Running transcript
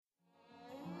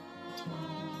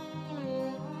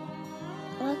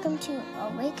welcome to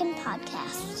Awaken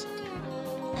Podcast.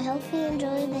 I hope you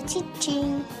enjoy the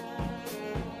teaching.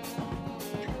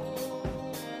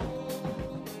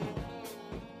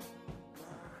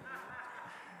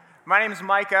 My name is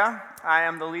Micah. I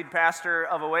am the lead pastor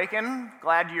of Awaken.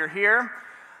 Glad you're here.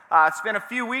 It's been a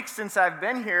few weeks since I've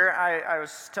been here. I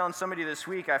was telling somebody this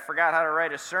week I forgot how to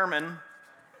write a sermon,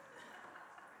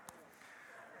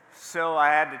 so I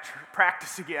had to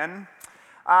practice again.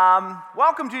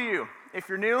 Welcome to you. If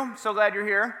you're new, so glad you're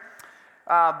here.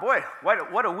 Boy,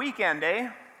 what a weekend, eh?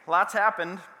 Lots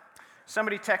happened.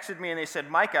 Somebody texted me and they said,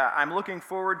 Micah, I'm looking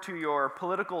forward to your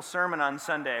political sermon on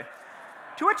Sunday.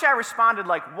 To which I responded,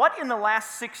 what in the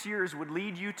last 6 years would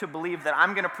lead you to believe that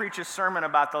I'm going to preach a sermon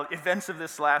about the events of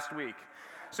this last week?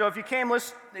 So if you came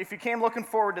looking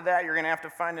forward to that, you're going to have to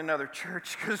find another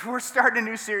church, because we're starting a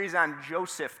new series on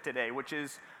Joseph today, which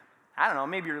is, I don't know,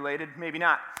 maybe related, maybe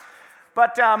not.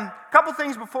 But a couple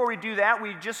things before we do that.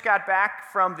 We just got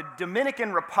back from the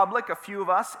Dominican Republic, a few of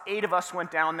us, 8 of us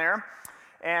went down there.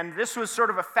 And this was sort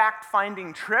of a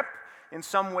fact-finding trip in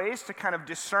some ways to kind of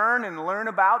discern and learn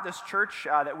about this church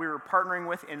that we were partnering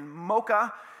with in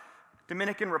Moca,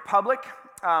 Dominican Republic.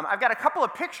 I've got a couple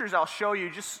of pictures I'll show you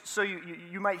just so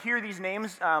you might hear these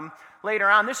names later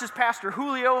on. This is Pastor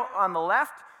Julio on the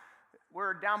left.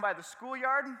 We're down by the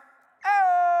schoolyard.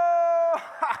 Oh!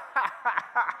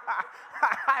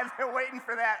 I've been waiting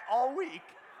for that all week.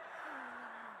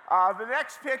 The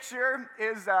next picture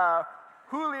is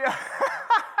Julio.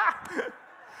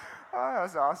 Oh, that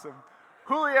was awesome.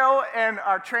 Julio and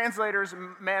our translators,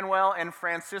 Manuel and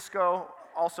Francisco,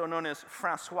 also known as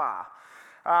Francois.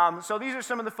 So these are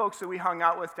some of the folks that we hung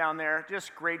out with down there.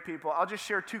 Just great people. I'll just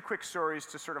share 2 quick stories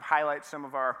to sort of highlight some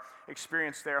of our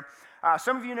experience there.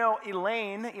 Some of you know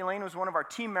Elaine. Elaine was one of our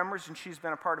team members, and she's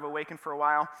been a part of Awaken for a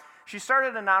while. She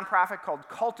started a nonprofit called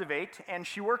Cultivate, and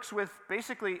she works with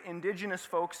basically indigenous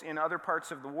folks in other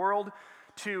parts of the world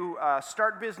to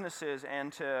start businesses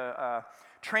and to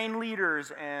train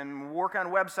leaders and work on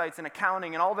websites and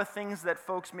accounting and all the things that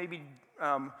folks maybe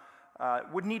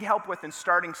would need help with in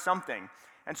starting something.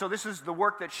 And so this is the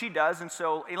work that she does. And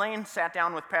so Elaine sat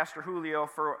down with Pastor Julio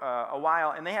for a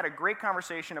while, and they had a great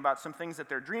conversation about some things that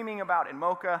they're dreaming about in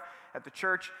Moca at the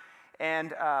church.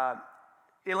 And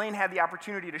Elaine had the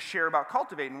opportunity to share about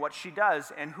Cultivate and what she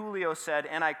does. And Julio said,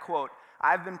 and I quote,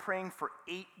 "I've been praying for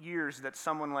 8 years that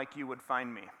someone like you would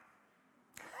find me."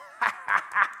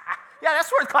 Yeah,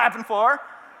 that's worth clapping for.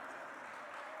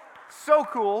 So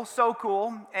cool, so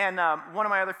cool. And one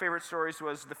of my other favorite stories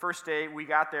was the first day we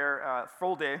got there,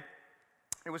 full day.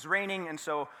 It was raining, and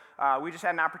so we just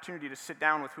had an opportunity to sit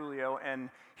down with Julio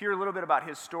and hear a little bit about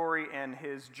his story and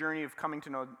his journey of coming to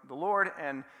know the Lord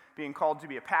and being called to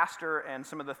be a pastor and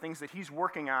some of the things that he's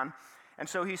working on. And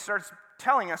so he starts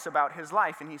telling us about his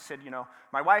life, and he said,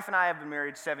 my wife and I have been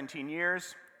married 17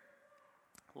 years.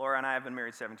 Laura and I have been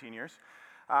married 17 years.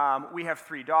 We have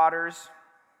 3 daughters.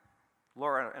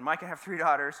 Laura and Micah have 3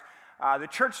 daughters. The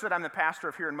church that I'm the pastor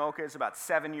of here in Moca is about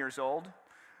 7 years old.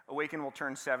 Awaken will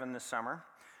turn 7 this summer.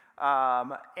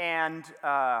 What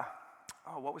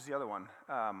was the other one?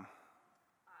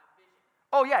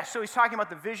 Oh, yeah, so he's talking about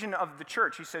the vision of the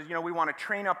church. He says, we want to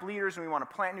train up leaders, and we want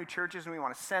to plant new churches, and we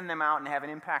want to send them out and have an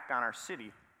impact on our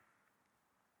city.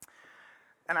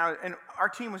 And our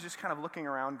team was just kind of looking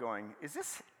around going, is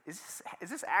this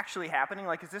actually happening?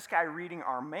 Is this guy reading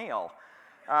our mail?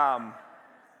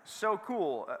 So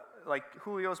cool.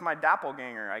 Julio's my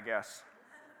doppelganger, I guess.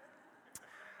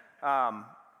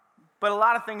 But a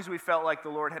lot of things we felt like the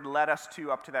Lord had led us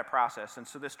to up to that process. And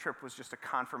so this trip was just a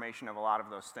confirmation of a lot of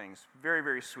those things. Very,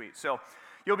 very sweet. So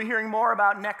you'll be hearing more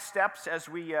about next steps as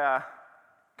we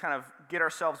kind of get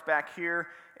ourselves back here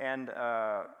and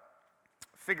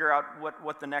figure out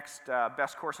what the next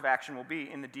best course of action will be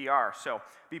in the DR. So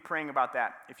be praying about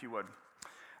that if you would.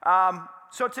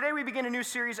 So today we begin a new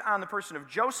series on the person of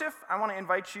Joseph. I want to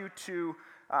invite you to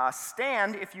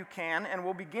stand if you can, and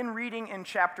we'll begin reading in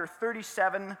chapter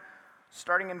 37,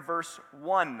 starting in verse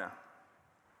 1. It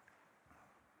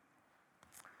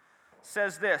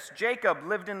says this: Jacob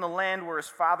lived in the land where his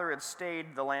father had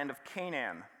stayed, the land of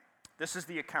Canaan. This is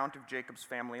the account of Jacob's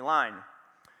family line.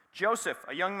 Joseph,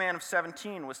 a young man of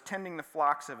 17, was tending the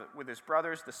flocks with his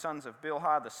brothers, the sons of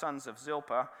Bilhah, the sons of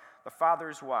Zilpah, the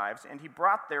father's wives, and he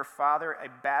brought their father a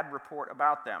bad report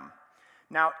about them.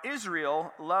 Now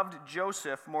Israel loved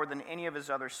Joseph more than any of his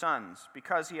other sons,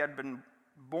 because he had been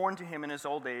born to him in his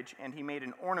old age, and he made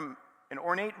an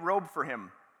ornate robe for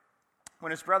him.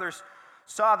 When his brothers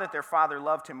saw that their father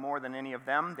loved him more than any of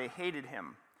them, they hated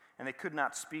him, and they could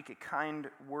not speak a kind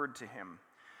word to him.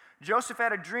 Joseph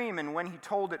had a dream, and when he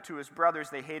told it to his brothers,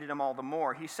 they hated him all the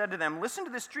more. He said to them, "Listen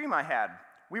to this dream I had.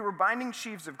 We were binding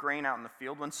sheaves of grain out in the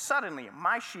field when suddenly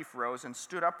my sheaf rose and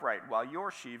stood upright, while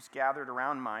your sheaves gathered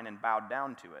around mine and bowed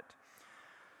down to it."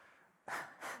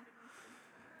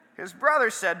 His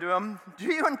brothers said to him, "Do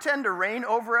you intend to reign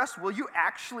over us? Will you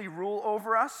actually rule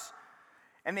over us?"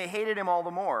 And they hated him all the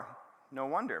more. No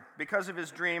wonder, because of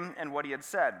his dream and what he had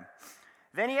said.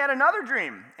 Then he had another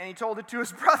dream, and he told it to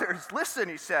his brothers. "Listen,"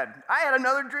 he said, "I had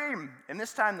another dream, and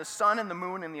this time the sun and the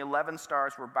moon and the 11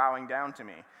 stars were bowing down to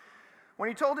me." When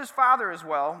he told his father as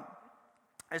well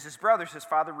as his brothers, his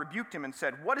father rebuked him and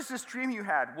said, "What is this dream you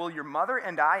had? Will your mother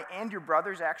and I and your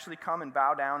brothers actually come and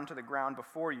bow down to the ground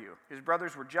before you?" His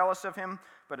brothers were jealous of him,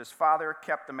 but his father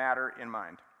kept the matter in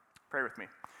mind. Pray with me.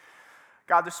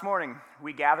 God, this morning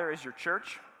we gather as your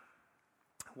church,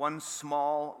 one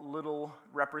small little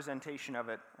representation of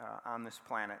it on this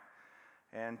planet.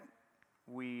 And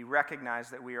we recognize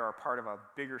that we are a part of a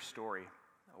bigger story,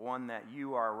 one that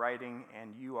you are writing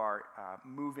and you are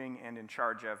moving and in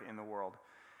charge of in the world.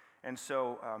 And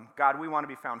so, God, we want to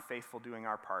be found faithful doing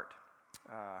our part.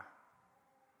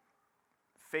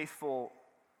 Faithful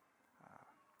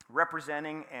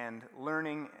representing and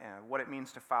learning what it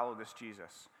means to follow this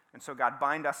Jesus. And so, God,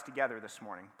 bind us together this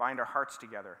morning. Bind our hearts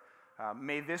together.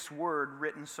 May this word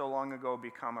written so long ago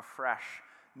become a fresh,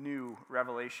 new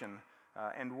revelation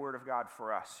and word of God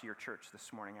for us, your church,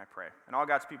 this morning, I pray. And all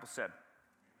God's people said,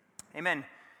 amen.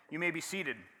 You may be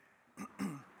seated.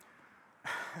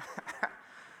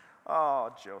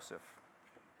 Oh, Joseph.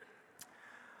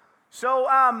 So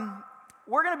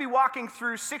we're going to be walking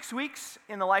through 6 weeks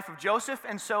in the life of Joseph.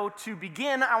 And so to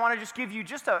begin, I want to just give you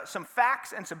just some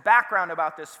facts and some background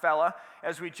about this fella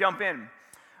as we jump in.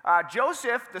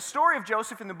 Joseph, the story of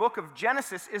Joseph in the book of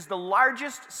Genesis is the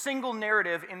largest single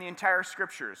narrative in the entire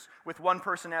scriptures, with one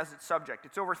person as its subject.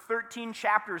 It's over 13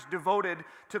 chapters devoted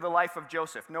to the life of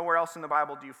Joseph. Nowhere else in the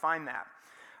Bible do you find that.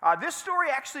 This story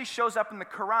actually shows up in the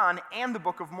Quran and the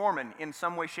Book of Mormon in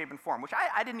some way, shape, and form, which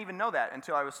I didn't even know that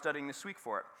until I was studying this week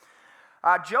for it.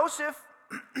 Joseph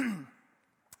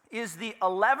is the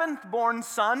 11th born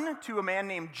son to a man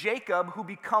named Jacob, who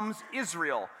becomes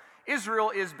Israel. Israel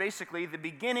is basically the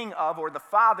beginning of, or the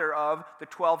father of, the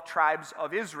 12 tribes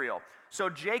of Israel. So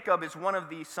Jacob is one of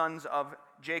the sons of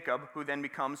Jacob, who then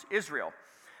becomes Israel.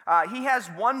 He has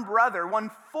one brother,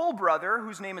 one full brother,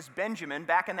 whose name is Benjamin.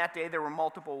 Back in that day, there were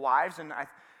multiple wives, and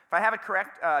if I have it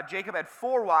correct, Jacob had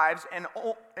 4 wives,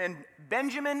 and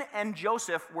Benjamin and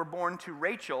Joseph were born to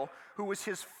Rachel, who was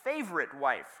his favorite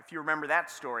wife, if you remember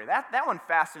that story. That one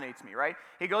fascinates me, right?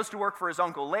 He goes to work for his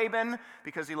uncle Laban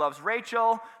because he loves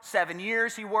Rachel. 7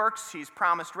 years he works. He's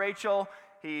promised Rachel.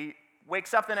 He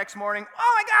wakes up the next morning.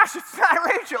 Oh my gosh, it's not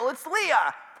Rachel, it's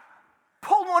Leah.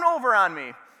 Pulled one over on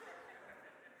me.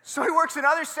 So he works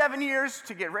another 7 years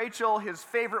to get Rachel, his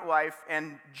favorite wife,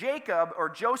 and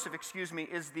Joseph,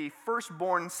 is the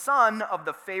firstborn son of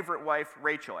the favorite wife,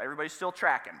 Rachel. Everybody's still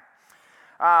tracking.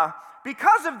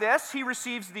 Because of this, he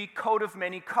receives the coat of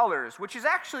many colors, which is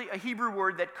actually a Hebrew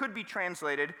word that could be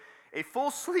translated a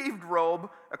full-sleeved robe,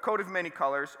 a coat of many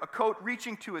colors, a coat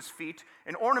reaching to his feet,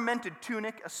 an ornamented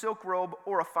tunic, a silk robe,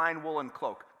 or a fine woolen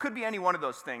cloak. Could be any one of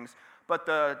those things, but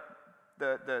the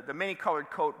many-colored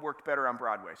coat worked better on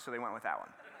Broadway, so they went with that one.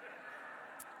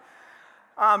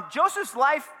 Joseph's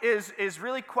life is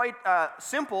really quite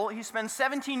simple. He spends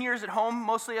 17 years at home,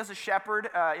 mostly as a shepherd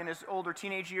in his older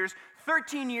teenage years.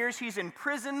 13 years he's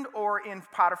imprisoned or in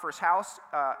Potiphar's house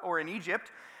or in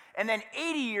Egypt. And then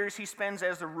 80 years he spends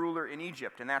as the ruler in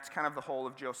Egypt, and that's kind of the whole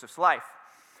of Joseph's life.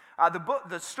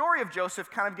 The story of Joseph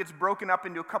kind of gets broken up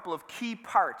into a couple of key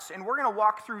parts, and we're going to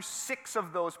walk through 6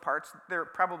 of those parts. There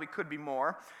probably could be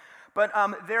more, but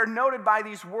they're noted by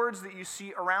these words that you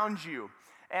see around you.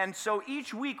 And so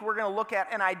each week we're going to look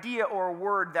at an idea or a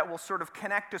word that will sort of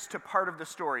connect us to part of the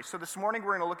story. So this morning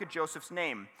we're going to look at Joseph's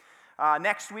name.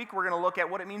 Next week we're going to look at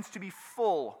what it means to be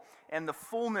full and the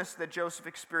fullness that Joseph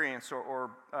experienced,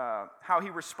 or how he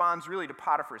responds really to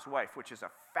Potiphar's wife, which is a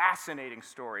fascinating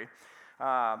story.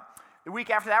 The week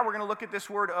after that, we're going to look at this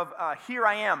word of here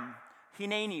I am,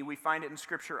 hineni. We find it in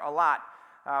Scripture a lot.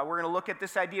 We're going to look at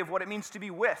this idea of what it means to be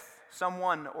with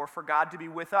someone or for God to be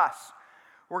with us.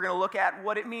 We're going to look at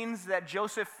what it means that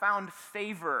Joseph found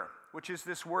favor, which is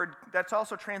this word that's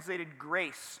also translated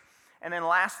grace. And then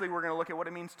lastly, we're going to look at what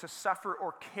it means to suffer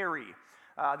or carry.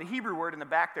 The Hebrew word in the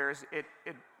back there it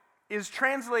is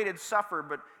translated suffer,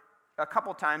 but a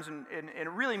couple times, and it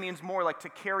really means more like to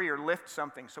carry or lift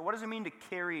something. So what does it mean to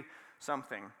carry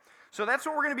something? So that's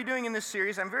what we're going to be doing in this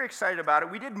series. I'm very excited about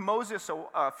it. We did Moses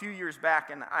a few years back,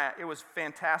 and it was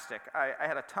fantastic. I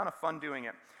had a ton of fun doing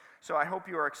it. So I hope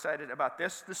you are excited about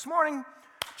this. This morning,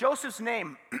 Joseph's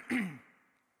name.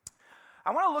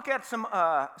 I want to look at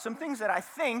some things that I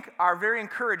think are very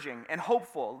encouraging and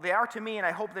hopeful. They are to me, and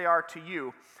I hope they are to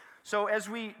you. So as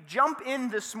we jump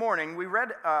in this morning, we read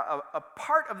a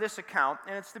part of this account,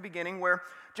 and it's the beginning, where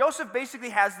Joseph basically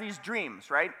has these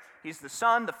dreams, right? He's the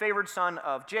son, the favored son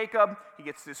of Jacob. He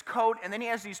gets this coat, and then he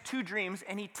has these two dreams,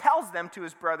 and he tells them to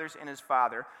his brothers and his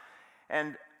father.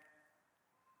 And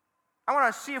I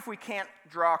want to see if we can't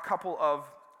draw a couple of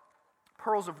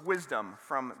pearls of wisdom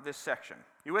from this section.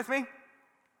 You with me?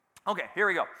 Okay, here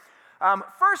we go.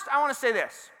 First, I want to say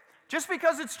this. Just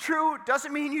because it's true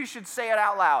doesn't mean you should say it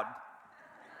out loud.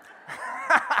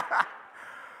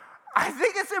 I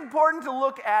think it's important to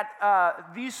look at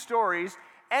these stories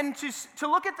and to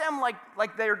look at them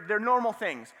like they're normal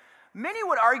things. Many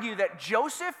would argue that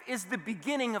Joseph is the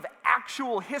beginning of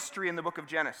actual history in the book of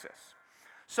Genesis.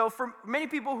 So for many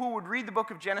people who would read the book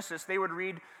of Genesis, they would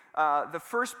read the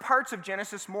first parts of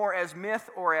Genesis more as myth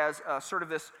or as sort of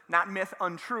this, not myth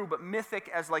untrue, but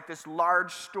mythic as like this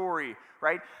large story,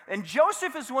 right? And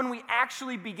Joseph is when we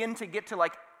actually begin to get to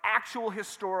like actual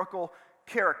historical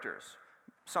characters,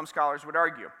 some scholars would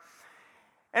argue.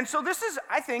 And so this is,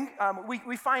 I think,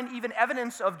 we find even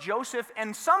evidence of Joseph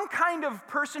and some kind of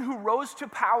person who rose to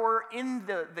power in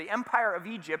the empire of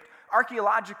Egypt.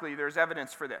 Archaeologically, there's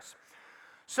evidence for this.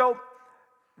 So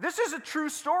this is a true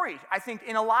story, I think,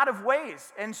 in a lot of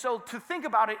ways. And so to think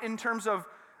about it in terms of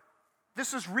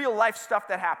this is real life stuff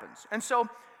that happens. And so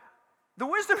the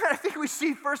wisdom that I think we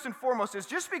see first and foremost is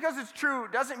just because it's true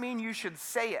doesn't mean you should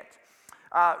say it.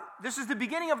 This is the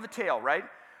beginning of the tale, right?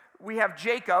 We have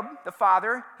Jacob, the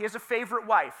father. He has a favorite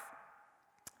wife.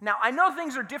 Now, I know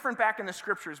things are different back in the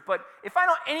scriptures, but if I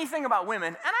know anything about women,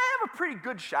 and I have a pretty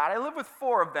good shot, I live with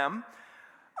 4 of them,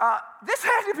 this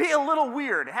had to be a little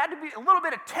weird. It had to be a little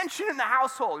bit of tension in the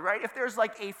household, right? If there's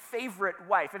like a favorite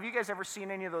wife. Have you guys ever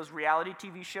seen any of those reality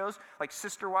TV shows, like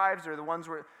Sister Wives or the ones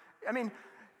where, I mean,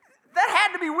 that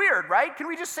had to be weird, right? Can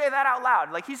we just say that out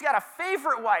loud? Like he's got a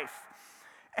favorite wife.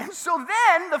 And so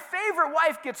then the favorite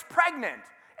wife gets pregnant.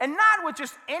 And not with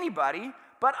just anybody,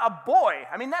 but a boy.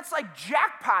 I mean, that's like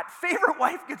jackpot. Favorite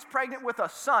wife gets pregnant with a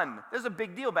son. This is a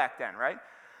big deal back then, right?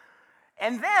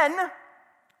 And then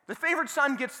the favored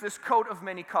son gets this coat of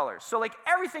many colors. So like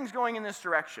everything's going in this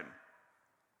direction.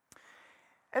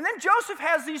 And then Joseph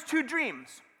has these 2 dreams.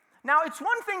 Now it's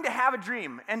one thing to have a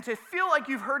dream and to feel like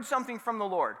you've heard something from the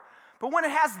Lord. But when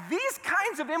it has these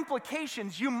kinds of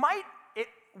implications,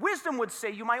 wisdom would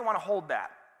say you might want to hold that,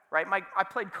 right? I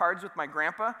played cards with my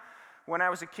grandpa. When I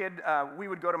was a kid, we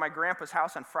would go to my grandpa's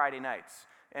house on Friday nights,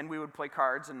 and we would play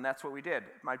cards, and that's what we did.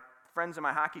 My friends in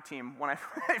my hockey team, when I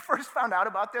first found out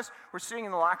about this, we're sitting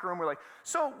in the locker room, we're like,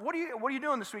 so what are you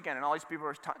doing this weekend? And all these people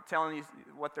are telling you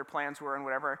what their plans were and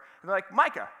whatever. And they're like,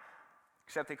 Micah,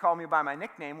 except they called me by my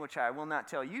nickname, which I will not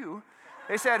tell you.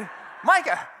 They said,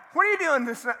 Micah, what are you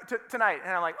doing tonight?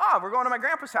 And I'm like, oh, we're going to my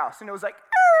grandpa's house. And it was like,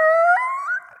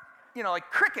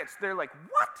 like crickets. They're like,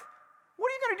 what?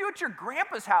 What are you going to do at your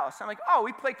grandpa's house? I'm like, oh,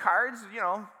 we play cards,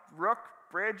 rook,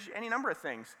 bridge, any number of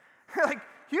things. They're like,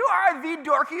 you are the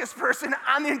dorkiest person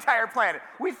on the entire planet.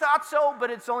 We thought so, but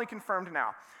it's only confirmed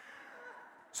now.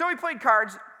 So we played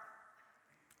cards.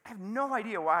 I have no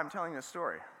idea why I'm telling this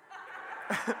story.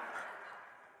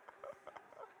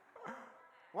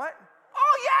 What?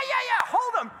 Oh, yeah.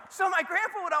 Hold them. So my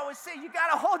grandpa would always say, you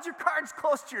got to hold your cards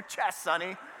close to your chest,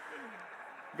 sonny.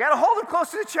 You got to hold them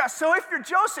close to the chest. So if you're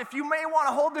Joseph, you may want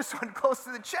to hold this one close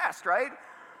to the chest, right?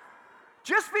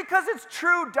 Just because it's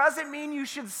true doesn't mean you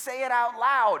should say it out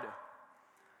loud.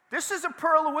 This is a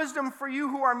pearl of wisdom for you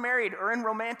who are married or in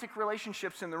romantic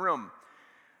relationships in the room.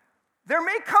 There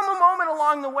may come a moment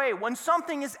along the way when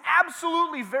something is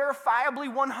absolutely,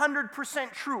 verifiably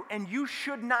 100% true, and you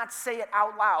should not say it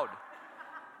out loud.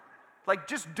 Like,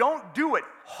 just don't do it.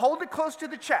 Hold it close to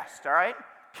the chest, all right?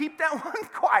 Keep that one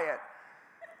quiet.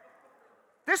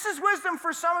 This is wisdom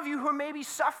for some of you who may be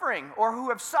suffering or who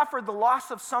have suffered the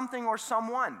loss of something or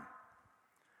someone,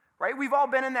 right? We've all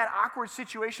been in that awkward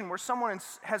situation where someone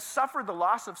has suffered the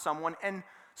loss of someone and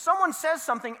someone says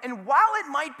something, and while it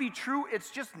might be true,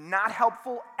 it's just not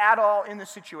helpful at all in the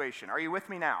situation. Are you with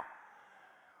me now?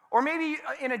 Or maybe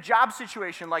in a job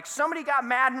situation, like somebody got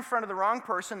mad in front of the wrong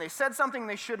person, they said something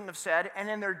they shouldn't have said, and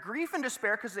in their grief and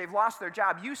despair because they've lost their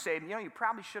job, you say, you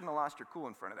probably shouldn't have lost your cool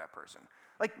in front of that person.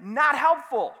 Like, not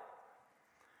helpful.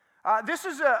 This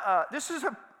is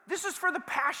for the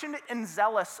passionate and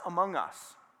zealous among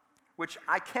us, which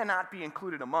I cannot be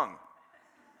included among.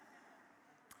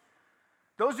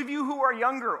 Those of you who are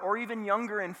younger or even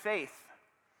younger in faith,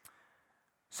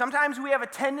 Sometimes we have a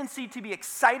tendency to be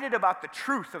excited about the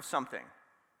truth of something.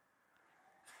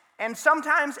 And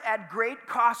sometimes at great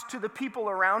cost to the people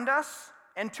around us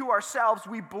and to ourselves,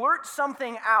 we blurt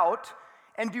something out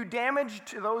and do damage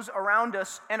to those around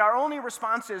us, and our only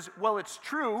response is, well, it's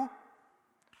true.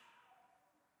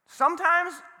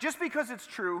 Sometimes, just because it's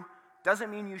true, doesn't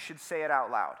mean you should say it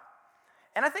out loud.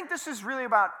 And I think this is really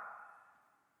about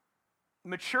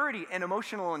maturity and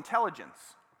emotional intelligence,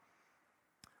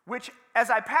 which, as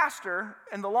I pastor,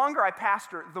 and the longer I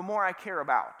pastor, the more I care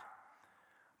about.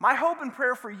 My hope and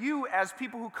prayer for you as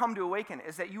people who come to Awaken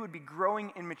is that you would be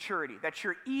growing in maturity, that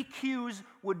your EQs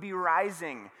would be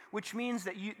rising, which means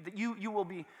that you will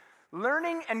be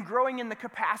learning and growing in the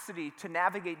capacity to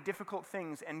navigate difficult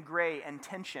things and gray and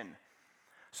tension.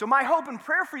 So my hope and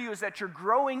prayer for you is that you're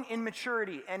growing in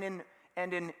maturity and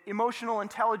in emotional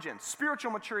intelligence,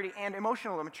 spiritual maturity and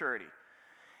emotional maturity.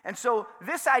 And so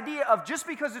this idea of just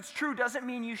because it's true doesn't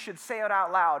mean you should say it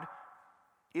out loud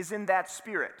is in that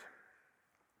spirit.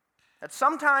 That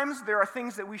sometimes there are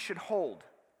things that we should hold.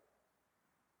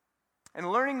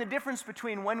 And learning the difference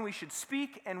between when we should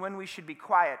speak and when we should be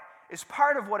quiet is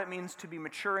part of what it means to be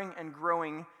maturing and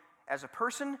growing as a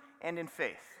person and in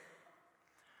faith.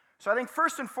 So I think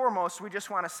first and foremost, we just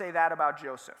want to say that about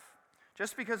Joseph.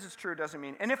 Just because it's true doesn't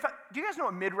mean. And do you guys know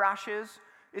what Midrash is?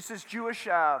 It's this Jewish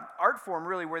art form,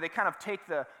 really, where they kind of take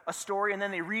a story and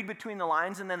then they read between the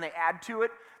lines and then they add to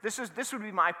it. This would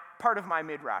be my part of my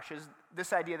Midrash, is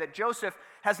this idea that Joseph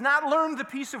has not learned the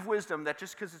piece of wisdom that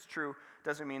just because it's true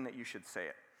doesn't mean that you should say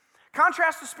it.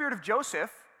 Contrast the spirit of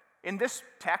Joseph in this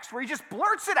text where he just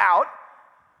blurts it out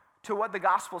to what the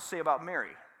Gospels say about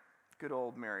Mary. Good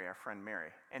old Mary, our friend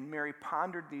Mary. And Mary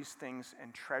pondered these things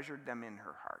and treasured them in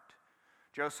her heart.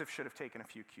 Joseph should have taken a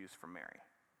few cues from Mary,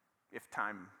 if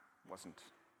time wasn't,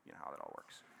 how that all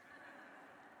works.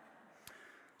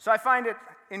 So I find it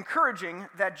encouraging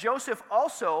that Joseph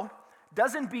also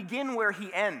doesn't begin where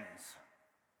he ends,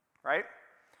 right?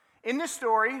 In this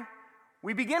story,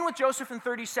 we begin with Joseph in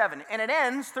 37, and it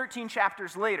ends 13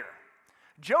 chapters later.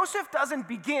 Joseph doesn't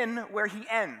begin where he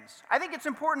ends. I think it's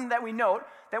important that we note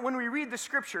that when we read the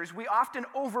scriptures, we often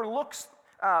overlook,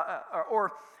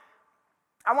 or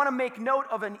I want to make note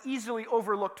of an easily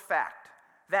overlooked fact,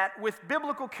 that with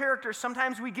biblical characters,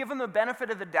 sometimes we give them the benefit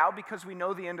of the doubt because we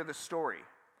know the end of the story.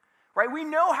 Right? We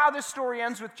know how this story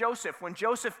ends with Joseph, when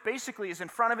Joseph basically is in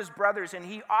front of his brothers and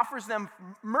he offers them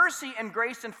mercy and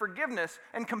grace and forgiveness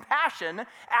and compassion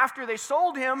after they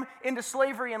sold him into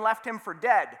slavery and left him for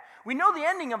dead. We know the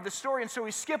ending of the story, and so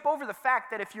we skip over the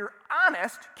fact that if you're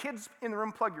honest, kids in the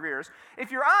room, plug your ears, if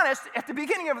you're honest, at the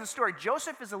beginning of the story,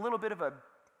 Joseph is a little bit of a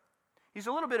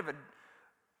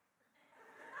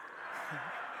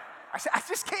I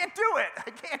just can't do it. I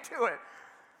can't do it.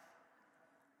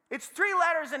 It's 3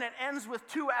 letters and it ends with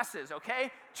 2 S's, okay?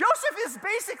 Joseph is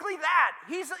basically that.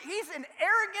 He's an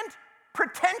arrogant,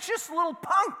 pretentious little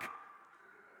punk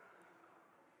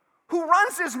who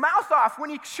runs his mouth off when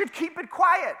he should keep it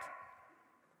quiet.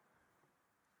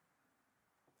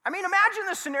 I mean, imagine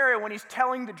the scenario when he's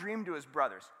telling the dream to his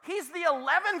brothers. He's the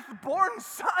 11th born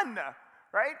son,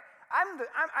 right?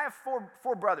 I have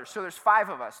four brothers, so there's 5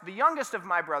 of us. The youngest of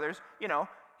my brothers,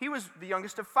 he was the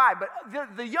youngest of 5, but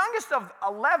the youngest of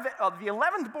the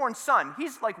 11th born son,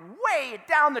 he's like way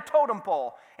down the totem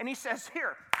pole. And he says,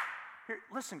 here,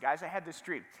 listen guys, I had this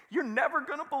dream. You're never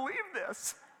gonna believe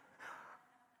this.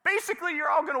 Basically, you're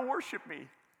all gonna worship me.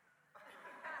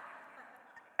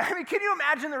 I mean, can you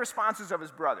imagine the responses of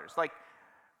his brothers? Like,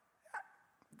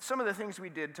 some of the things we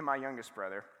did to my youngest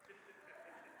brother.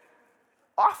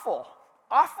 Awful.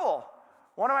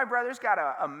 One of my brothers got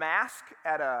a mask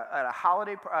at a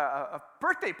holiday, a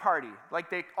birthday party.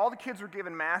 Like all the kids were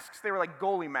given masks. They were like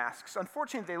goalie masks.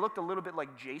 Unfortunately, they looked a little bit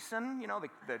like Jason,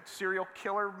 the serial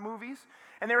killer movies.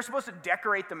 And they were supposed to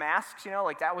decorate the masks,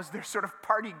 like that was their sort of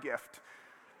party gift.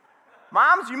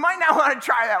 Moms, you might not want to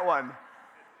try that one.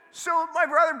 So my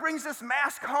brother brings this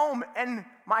mask home, and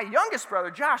my youngest brother,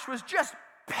 Josh, was just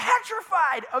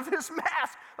petrified of this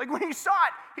mask. Like when he saw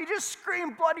it, he just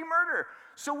screamed bloody murder.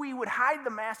 So we would hide the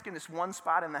mask in this one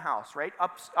spot in the house, right?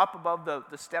 Up above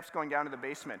the steps going down to the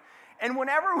basement. And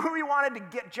whenever we wanted to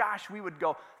get Josh, we would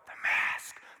go,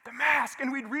 the mask,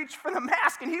 and we'd reach for the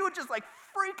mask, and he would just like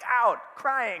freak out,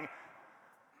 crying.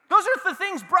 Those are the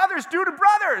things brothers do to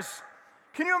brothers.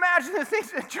 Can you imagine the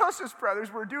things that Joseph's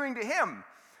brothers were doing to him?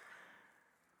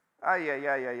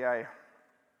 Ay.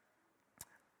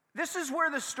 This is where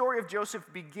the story of Joseph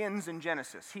begins in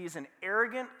Genesis. He is an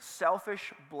arrogant,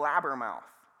 selfish blabbermouth.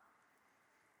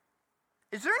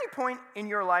 Is there any point in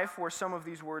your life where some of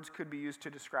these words could be used to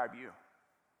describe you?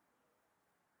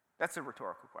 That's a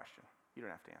rhetorical question. You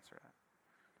don't have to answer that.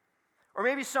 Or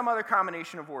maybe some other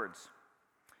combination of words.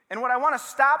 And what I want to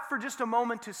stop for just a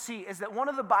moment to see is that one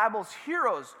of the Bible's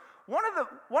heroes, one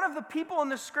of the people in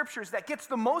the scriptures that gets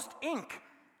the most ink,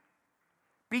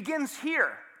 begins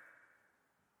here.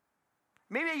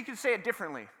 Maybe you could say it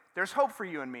differently. There's hope for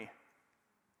you and me.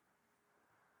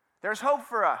 There's hope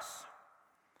for us,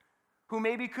 who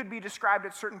maybe could be described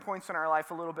at certain points in our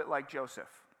life a little bit like Joseph.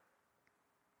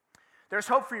 There's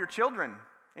hope for your children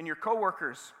and your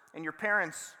coworkers and your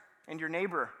parents and your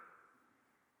neighbor.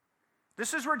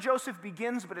 This is where Joseph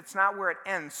begins, but it's not where it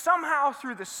ends. Somehow,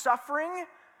 through the suffering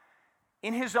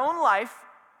in his own life,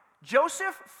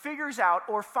 Joseph figures out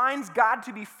or finds God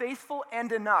to be faithful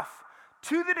and enough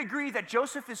to the degree that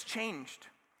Joseph is changed.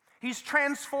 He's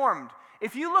transformed.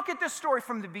 If you look at this story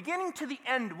from the beginning to the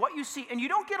end, what you see, and you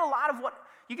don't get a lot of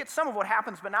you get some of what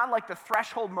happens, but not like the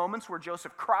threshold moments where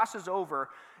Joseph crosses over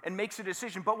and makes a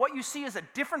decision. But what you see is a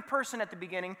different person at the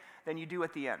beginning than you do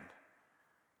at the end.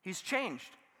 He's changed.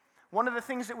 One of the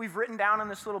things that we've written down on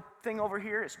this little thing over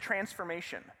here is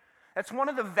transformation. That's one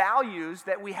of the values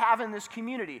that we have in this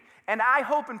community. And I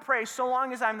hope and pray, so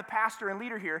long as I'm the pastor and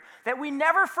leader here, that we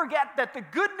never forget that the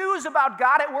good news about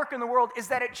God at work in the world is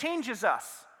that it changes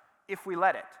us if we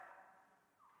let it.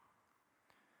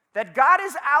 That God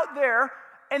is out there,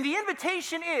 and the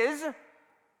invitation is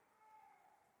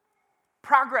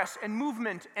progress and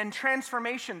movement and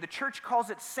transformation. The church calls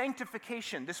it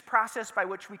sanctification, this process by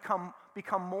which we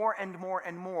become more and more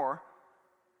and more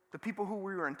the people who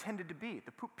we were intended to be,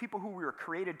 the people who we were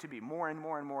created to be, more and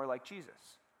more and more like Jesus.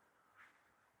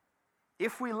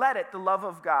 If we let it, the love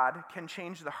of God can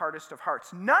change the hardest of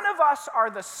hearts. None of us are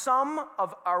the sum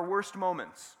of our worst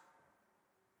moments.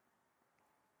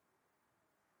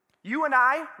 You and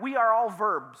I, we are all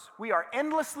verbs. We are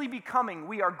endlessly becoming.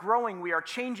 We are growing. We are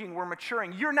changing. We're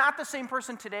maturing. You're not the same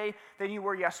person today than you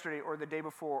were yesterday or the day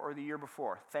before or the year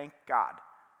before. Thank God.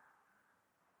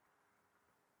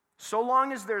 So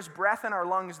long as there's breath in our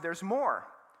lungs, there's more.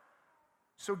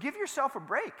 So give yourself a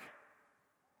break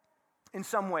in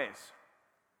some ways.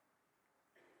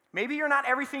 Maybe you're not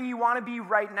everything you want to be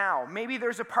right now. Maybe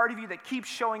there's a part of you that keeps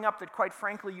showing up that, quite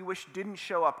frankly, you wish didn't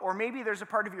show up. Or maybe there's a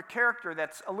part of your character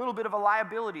that's a little bit of a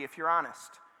liability, if you're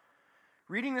honest.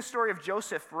 Reading the story of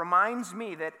Joseph reminds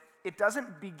me that it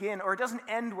doesn't begin, or it doesn't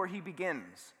end where he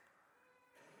begins.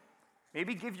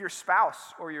 Maybe give your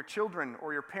spouse or your children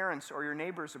or your parents or your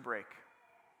neighbors a break.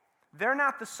 They're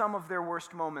not the sum of their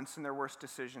worst moments and their worst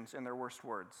decisions and their worst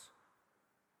words.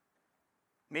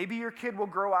 Maybe your kid will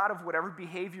grow out of whatever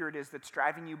behavior it is that's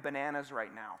driving you bananas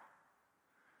right now.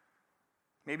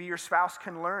 Maybe your spouse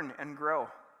can learn and grow.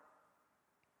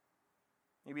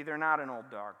 Maybe they're not an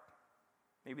old dog.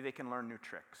 Maybe they can learn new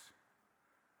tricks.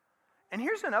 And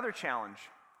here's another challenge.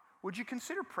 Would you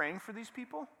consider praying for these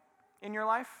people in your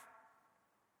life?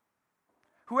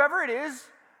 Whoever it is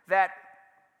that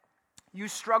you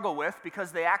struggle with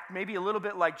because they act maybe a little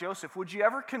bit like Joseph, would you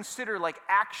ever consider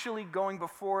actually going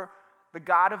before the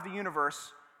God of the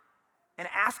universe and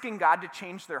asking God to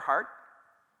change their heart?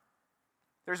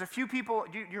 There's a few people,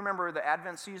 do you remember the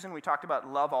Advent season? We talked about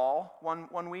love all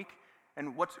one week.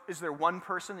 And is there one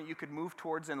person that you could move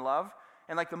towards in love?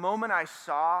 And the moment I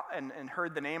saw and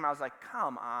heard the name, I was like,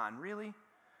 come on, really?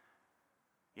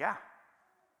 Yeah,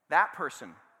 that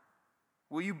person.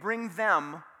 Will you bring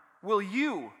them? Will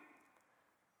you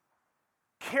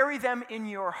carry them in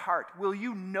your heart? Will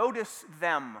you notice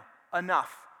them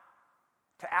enough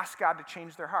to ask God to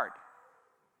change their heart?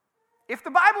 If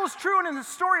the Bible is true and the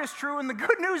story is true and the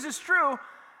good news is true,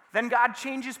 then God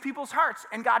changes people's hearts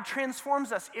and God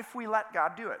transforms us if we let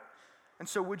God do it. And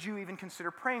so would you even consider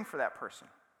praying for that person?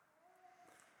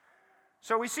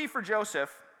 So we see for Joseph,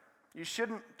 you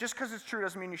shouldn't, just because it's true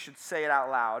doesn't mean you should say it out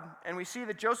loud. And we see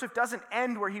that Joseph doesn't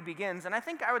end where he begins. And I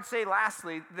think I would say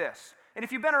lastly this, and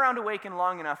if you've been around Awaken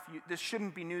long enough, this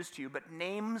shouldn't be news to you, but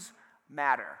names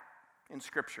matter in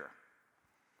Scripture.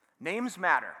 Names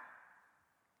matter.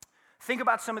 Think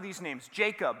about some of these names.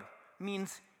 Jacob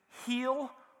means heel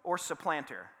or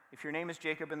supplanter. If your name is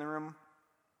Jacob in the room,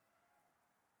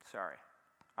 sorry.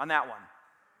 On that one.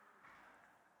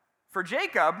 For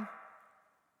Jacob,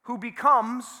 who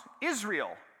becomes Israel.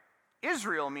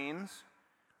 Israel means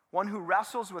one who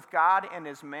wrestles with God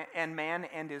and man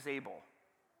and is able.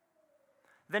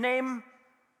 The name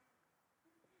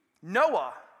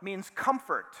Noah means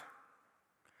comfort.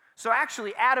 So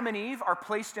actually, Adam and Eve are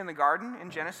placed in the garden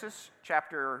in Genesis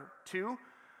chapter 2.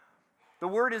 The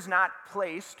word is not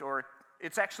placed, or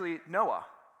it's actually Noah.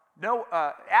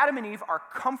 Adam and Eve are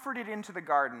comforted into the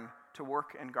garden to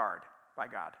work and guard by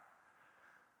God.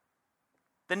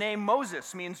 The name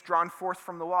Moses means drawn forth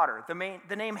from the water.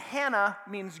 The name Hannah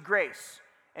means grace.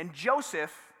 And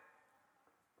Joseph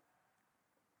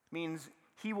means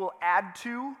he will add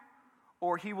to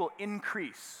or he will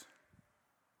increase.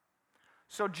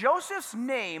 So Joseph's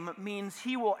name means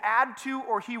he will add to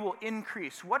or he will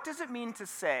increase. What does it mean to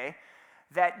say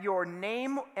that your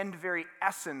name and very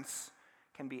essence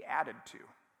can be added to?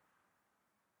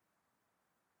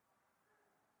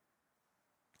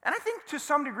 And I think to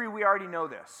some degree we already know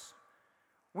this.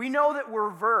 We know that we're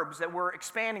verbs, that we're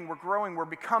expanding, we're growing, we're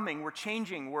becoming, we're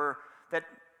changing, What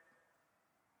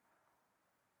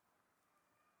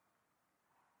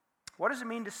does it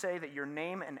mean to say that your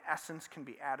name and essence can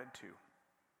be added to?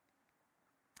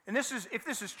 And if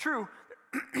this is true,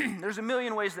 there's a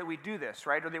million ways that we do this,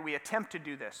 right? Or that we attempt to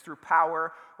do this through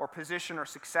power or position or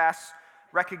success,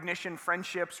 recognition,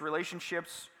 friendships,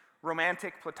 relationships,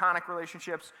 romantic, platonic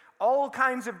relationships, all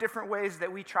kinds of different ways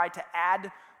that we try to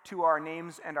add to our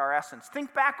names and our essence.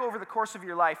 Think back over the course of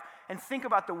your life and think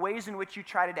about the ways in which you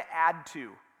tried to add to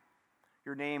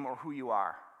your name or who you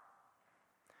are.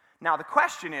 Now, the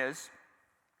question is,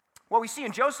 what we see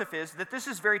in Joseph is that this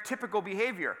is very typical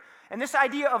behavior. And this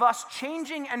idea of us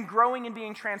changing and growing and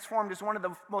being transformed is one of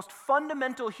the most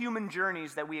fundamental human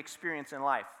journeys that we experience in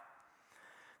life.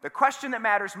 The question that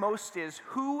matters most is,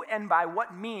 who and by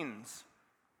what means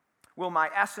will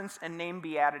my essence and name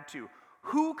be added to?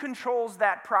 Who controls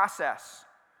that process?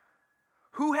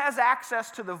 Who has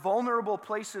access to the vulnerable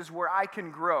places where I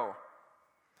can grow?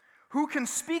 Who can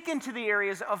speak into the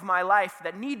areas of my life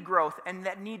that need growth and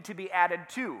that need to be added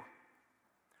to?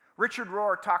 Richard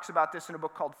Rohr talks about this in a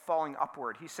book called Falling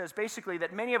Upward. He says basically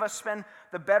that many of us spend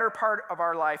the better part of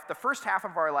our life, the first half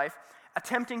of our life,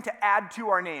 attempting to add to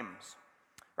our names,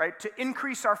 right? To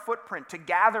increase our footprint, to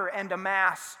gather and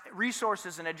amass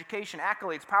resources and education,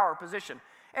 accolades, power, position.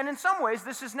 And in some ways,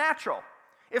 this is natural.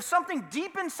 If something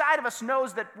deep inside of us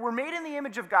knows that we're made in the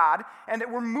image of God and that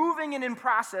we're moving and in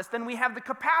process, then we have the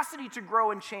capacity to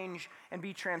grow and change and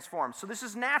be transformed. So this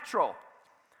is natural.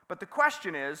 But the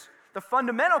question is, the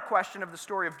fundamental question of the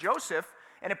story of Joseph,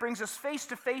 and it brings us face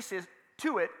to face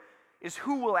to it, is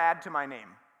who will add to my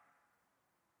name?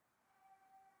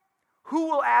 Who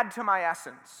will add to my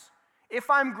essence? If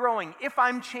I'm growing, if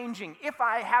I'm changing, if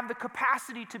I have the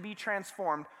capacity to be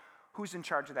transformed, who's in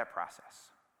charge of that process?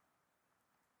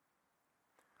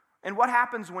 And what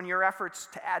happens when your efforts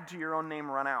to add to your own name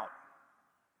run out?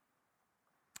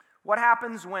 What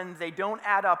happens when they don't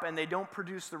add up and they don't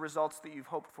produce the results that you've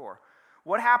hoped for?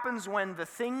 What happens when the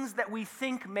things that we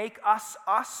think make us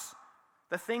us,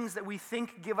 the things that we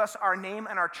think give us our name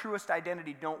and our truest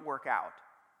identity don't work out?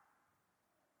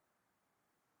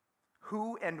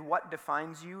 Who and what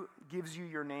defines you, gives you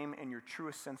your name and your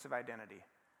truest sense of identity?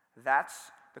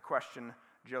 That's the question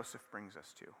Joseph brings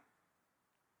us to.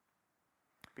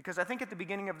 Because I think at the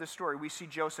beginning of this story, we see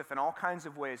Joseph in all kinds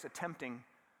of ways attempting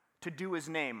to do his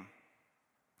name,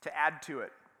 to add to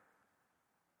it.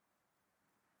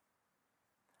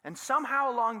 And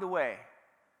somehow along the way,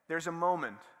 there's a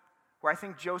moment where I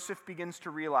think Joseph begins to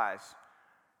realize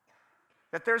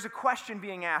that there's a question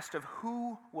being asked of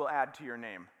who will add to your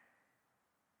name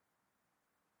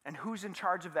and who's in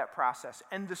charge of that process.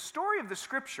 And the story of the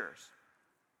Scriptures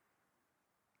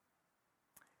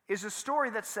is a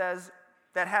story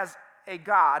that has a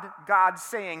God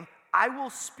saying, I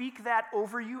will speak that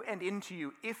over you and into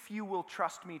you if you will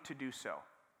trust me to do so.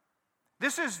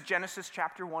 This is Genesis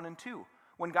chapter 1 and 2,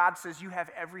 when God says, you have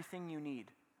everything you need.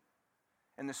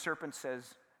 And the serpent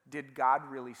says, did God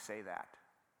really say that?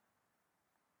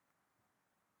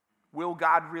 Will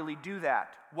God really do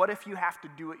that? What if you have to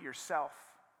do it yourself?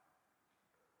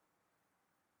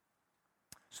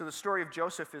 So the story of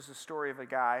Joseph is the story of a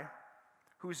guy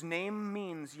whose name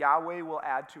means Yahweh will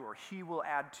add to, or he will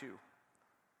add to,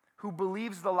 who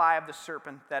believes the lie of the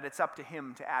serpent that it's up to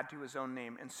him to add to his own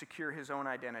name and secure his own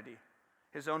identity,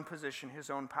 his own position, his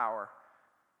own power.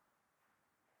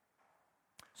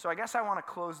 So I guess I want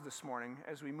to close this morning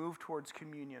as we move towards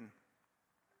communion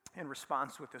in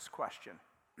response with this question.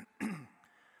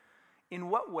 In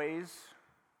what ways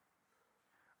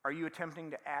are you attempting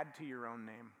to add to your own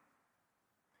name?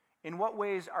 In what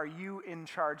ways are you in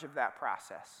charge of that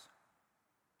process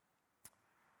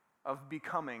of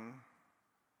becoming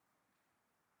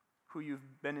who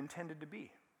you've been intended to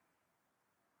be?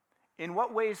 In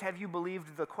what ways have you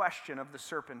believed the question of the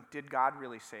serpent, did God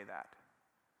really say that?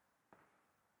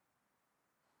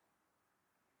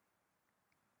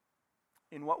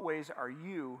 In what ways are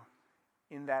you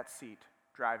in that seat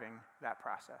driving that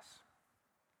process?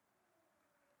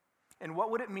 And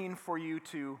what would it mean for you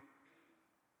to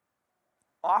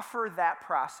offer that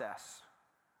process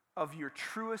of your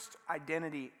truest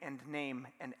identity and name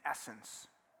and essence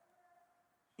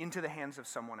into the hands of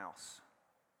someone else.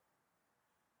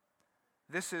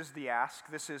 This is the ask,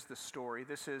 this is the story,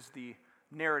 this is the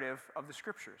narrative of the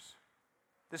Scriptures.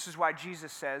 This is why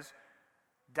Jesus says,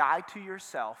 die to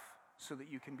yourself so that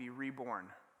you can be reborn.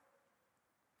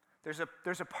 There's a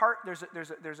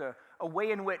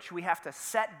way in which we have to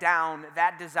set down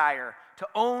that desire to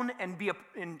own and be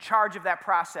in charge of that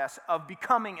process of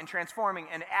becoming and transforming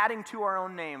and adding to our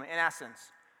own name in essence.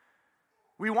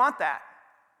 We want that.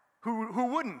 Who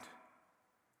wouldn't?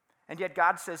 And yet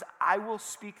God says, I will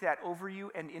speak that over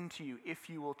you and into you if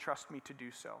you will trust me to do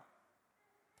so.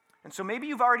 And so maybe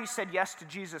you've already said yes to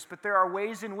Jesus, but there are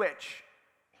ways in which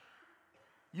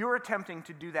you're attempting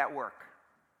to do that work,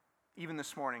 even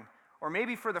this morning. Or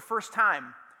maybe for the first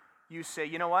time, you say,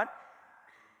 you know what?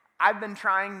 I've been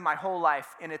trying my whole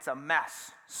life and it's a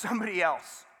mess. Somebody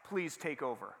else, please take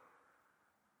over.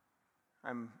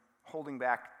 I'm holding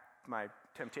back my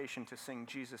temptation to sing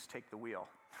Jesus Take the Wheel.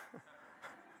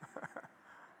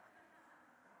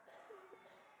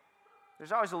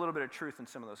 There's always a little bit of truth in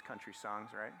some of those country songs,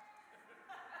 right?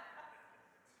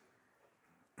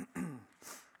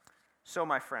 So,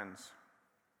 my friends,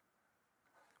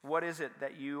 what is it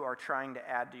that you are trying to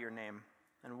add to your name?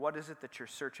 And what is it that you're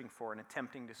searching for and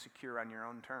attempting to secure on your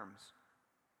own terms?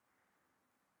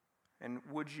 And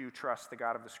would you trust the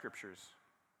God of the Scriptures,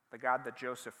 the God that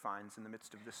Joseph finds in the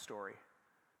midst of this story,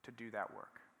 to do that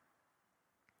work?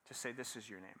 To say, this is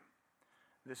your name.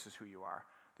 This is who you are.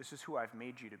 This is who I've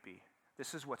made you to be.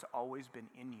 This is what's always been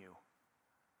in you.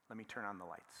 Let me turn on the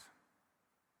lights.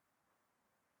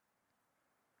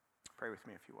 Pray with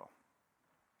me if you will.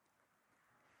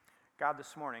 God,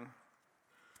 this morning,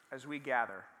 as we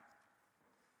gather,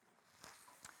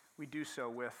 we do so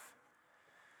with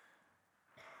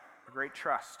a great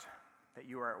trust that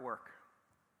you are at work.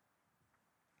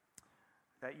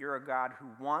 That you're a God who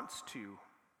wants to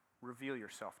reveal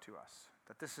yourself to us.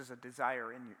 That this is a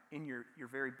desire in your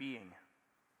very being.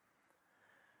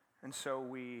 And so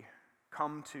we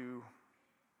come to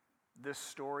this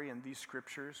story and these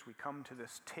scriptures. We come to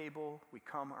this table. We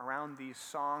come around these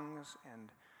songs and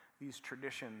these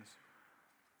traditions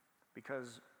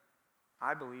because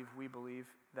we believe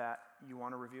that you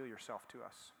want to reveal yourself to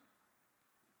us.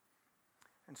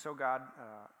 And so, God,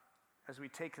 as we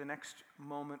take the next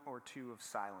moment or two of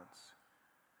silence,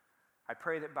 I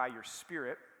pray that by your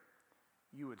Spirit,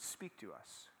 you would speak to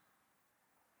us,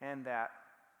 and that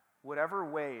whatever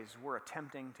ways we're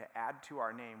attempting to add to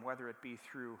our name, whether it be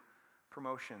through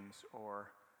promotions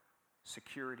or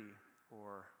security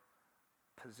or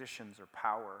positions or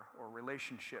power or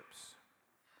relationships,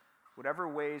 whatever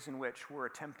ways in which we're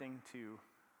attempting to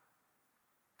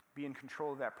be in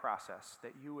control of that process,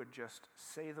 that you would just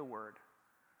say the word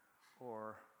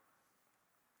or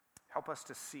help us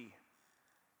to see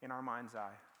in our mind's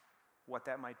eye what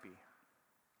that might be.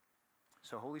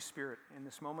 So, Holy Spirit, in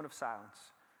this moment of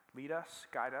silence, lead us,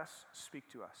 guide us, speak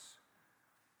to us.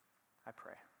 I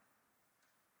pray.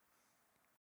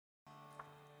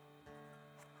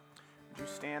 Would you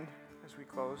stand as we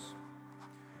close?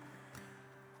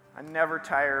 I never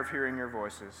tire of hearing your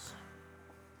voices.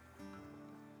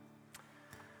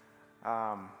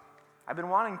 I've been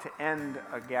wanting to end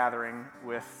a gathering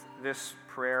with this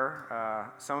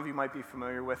prayer. Some of you might be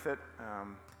familiar with it.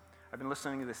 I've been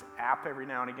listening to this app every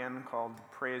now and again called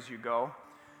Pray As You Go,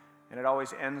 and it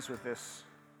always ends with this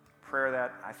prayer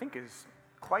that I think is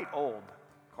quite old,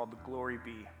 called the Glory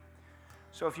Be.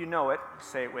 So if you know it,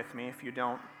 say it with me. If you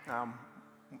don't,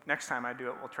 next time I do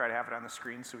it, we'll try to have it on the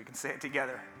screen so we can say it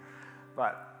together.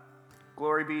 But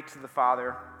glory be to the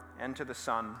Father, and to the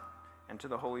Son, and to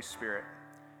the Holy Spirit,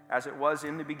 as it was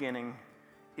in the beginning,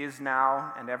 is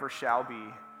now, and ever shall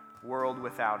be, world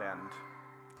without end.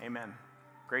 Amen.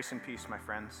 Grace and peace, my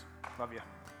friends. Love you.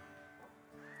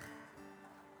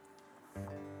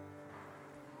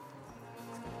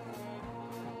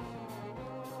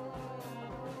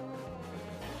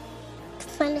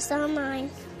 Find us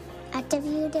online at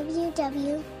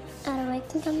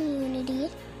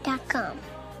www.awakencommunity.com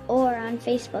or on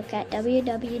Facebook at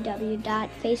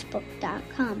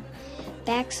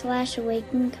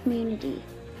www.facebook.com/awakencommunity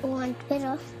or on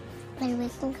Twitter at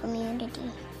Awaken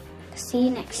Community. See you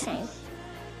next time.